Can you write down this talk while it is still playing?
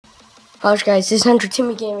Hello guys, this is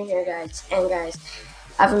Timmy Gaming here, guys. And guys,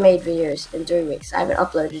 I haven't made videos in 3 weeks. I haven't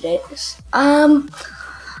uploaded it.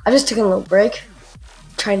 I just took a little break,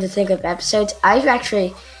 trying to think of episodes. I've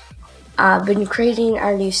actually been creating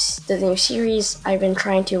the new series. I've been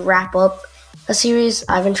trying to wrap up a series.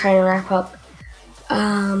 I've been trying to wrap up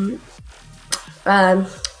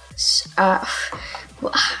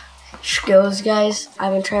skills, guys.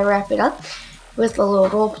 I've been trying to wrap it up with a little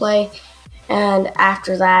role play. And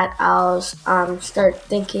after that, I'll start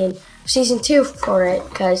thinking season 2 for it,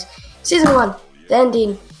 because season 1, the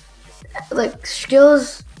ending, like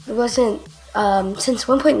skills wasn't since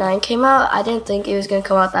 1.9 came out. I didn't think it was gonna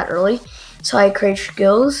come out that early, so I created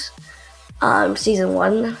skills season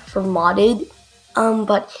 1 for modded.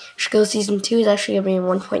 But skills season 2 is actually gonna be in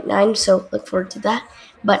 1.9, so look forward to that.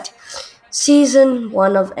 But season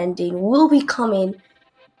 1 of ending will be coming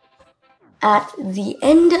at the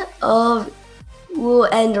end of. Will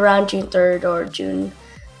end around June 3rd or June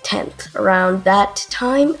 10th, around that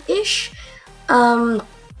time-ish. So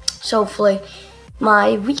hopefully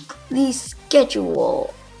my weekly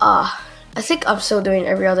schedule, I think I'm still doing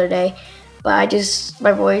every other day, but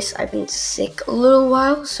my voice, I've been sick a little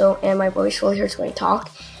while, and my voice will hurt when I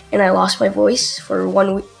talk, and I lost my voice for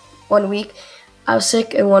 1 week. I was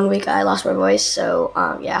sick, and 1 week I lost my voice, so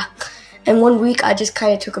yeah. And 1 week, I just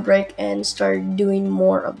kind of took a break and started doing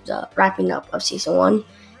more of the wrapping up of season 1.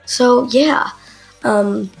 So yeah,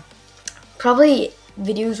 probably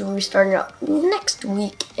videos will be starting up next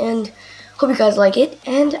week, and hope you guys like it.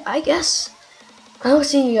 And I guess I'll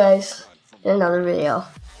see you guys in another video.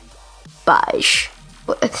 Bye.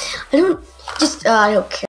 I don't care.